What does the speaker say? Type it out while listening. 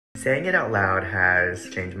Saying it out loud has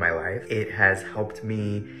changed my life. It has helped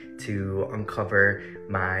me to uncover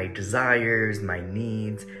my desires, my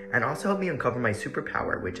needs, and also helped me uncover my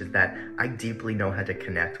superpower, which is that I deeply know how to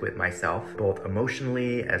connect with myself, both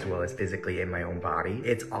emotionally as well as physically in my own body.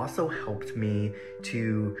 It's also helped me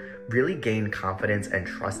to really gain confidence and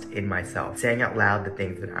trust in myself. Saying out loud the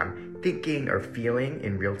things that I'm thinking or feeling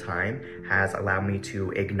in real time has allowed me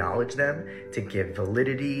to acknowledge them, to give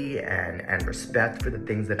validity and respect for the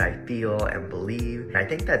things that I feel and believe. And I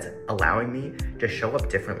think that's allowing me to show up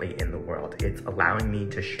differently in the world. It's allowing me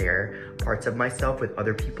to share parts of myself with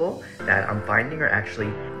other people that I'm finding are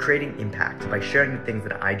actually creating impact by sharing the things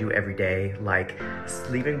that I do every day, like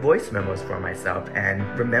leaving voice memos for myself and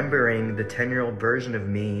remembering the 10-year-old version of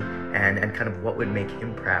me and kind of what would make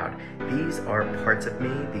him proud. These are parts of me,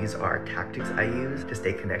 these are tactics I use to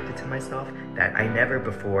stay connected to myself that I never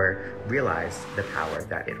before realized the power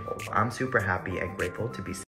that it holds. I'm super happy and grateful to be